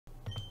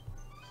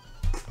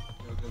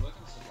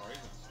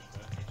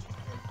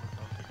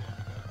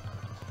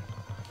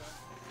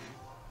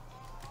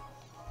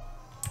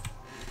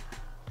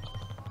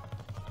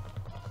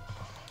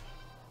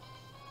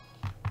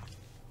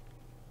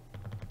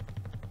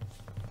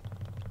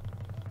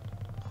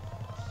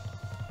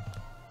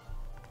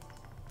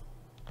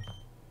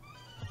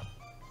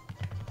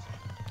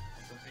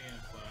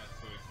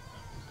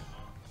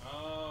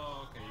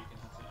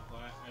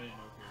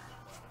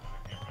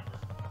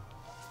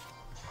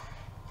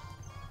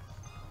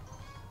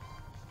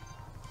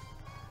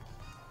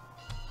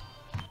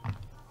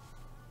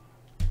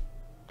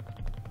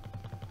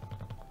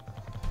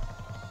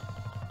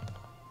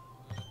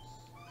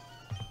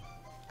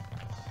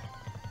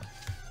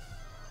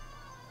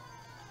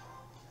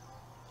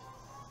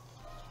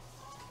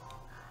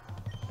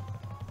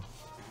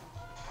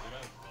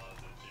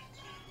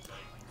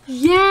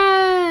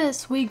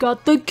Yes! We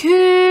got the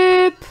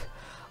kip!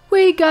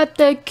 We got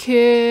the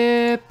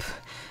kip!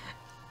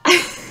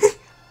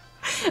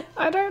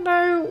 I don't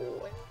know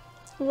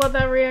what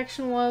that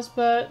reaction was,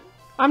 but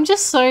I'm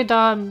just so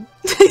done.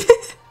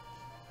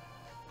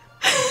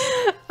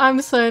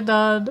 I'm so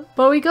done.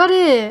 But we got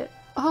it!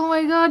 Oh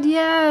my god,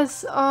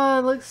 yes! Oh,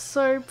 it looks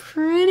so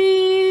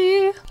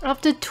pretty!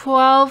 After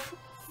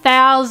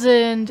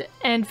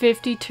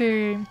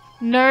 12,052.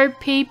 No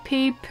pee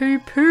pee poo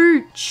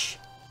pooch!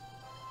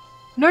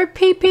 No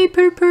pee pee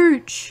poo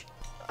pooch!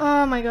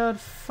 Oh my god,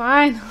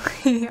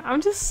 finally!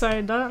 I'm just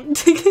so done.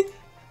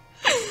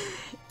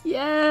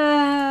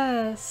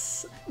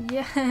 Yes!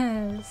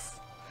 Yes!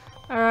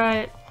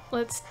 Alright,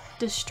 let's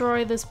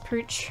destroy this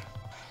pooch.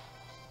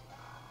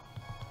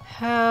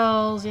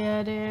 Hells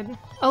yeah, dude.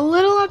 A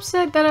little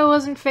upset that I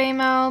wasn't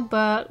female,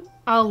 but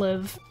I'll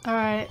live.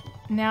 Alright,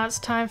 now it's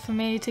time for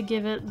me to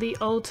give it the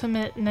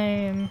ultimate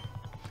name.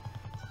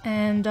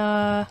 And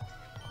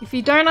if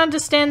you don't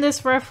understand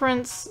this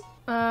reference,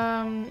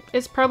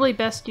 it's probably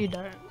best you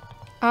don't.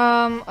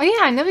 Oh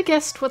yeah, I never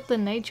guessed what the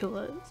nature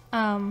was.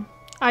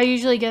 I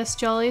usually guess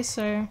Jolly,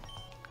 so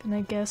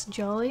gonna guess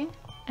Jolly.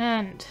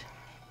 And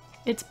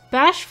it's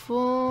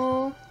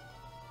bashful,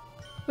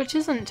 which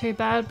isn't too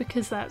bad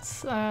because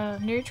that's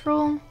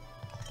neutral.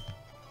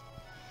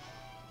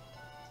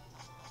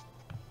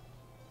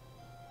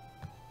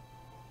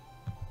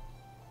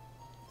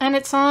 And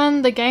it's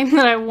on the game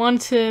that I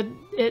wanted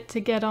it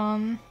to get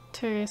on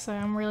too, so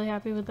I'm really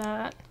happy with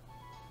that.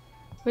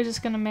 We're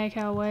just gonna make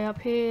our way up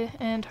here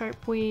and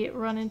hope we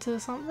run into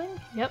something.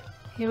 Yep,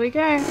 here we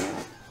go.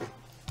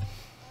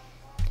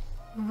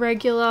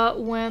 Regular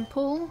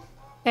Wurmple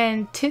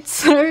and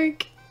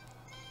Titsoak,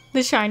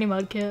 the shiny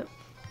Mudkip.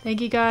 Thank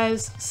you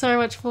guys so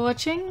much for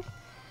watching,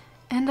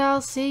 and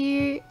I'll see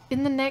you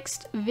in the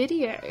next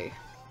video.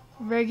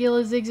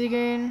 Regular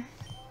Zigzagoon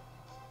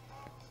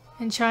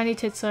and shiny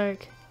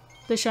Titsoak,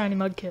 the shiny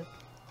Mudkip.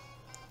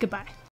 Goodbye.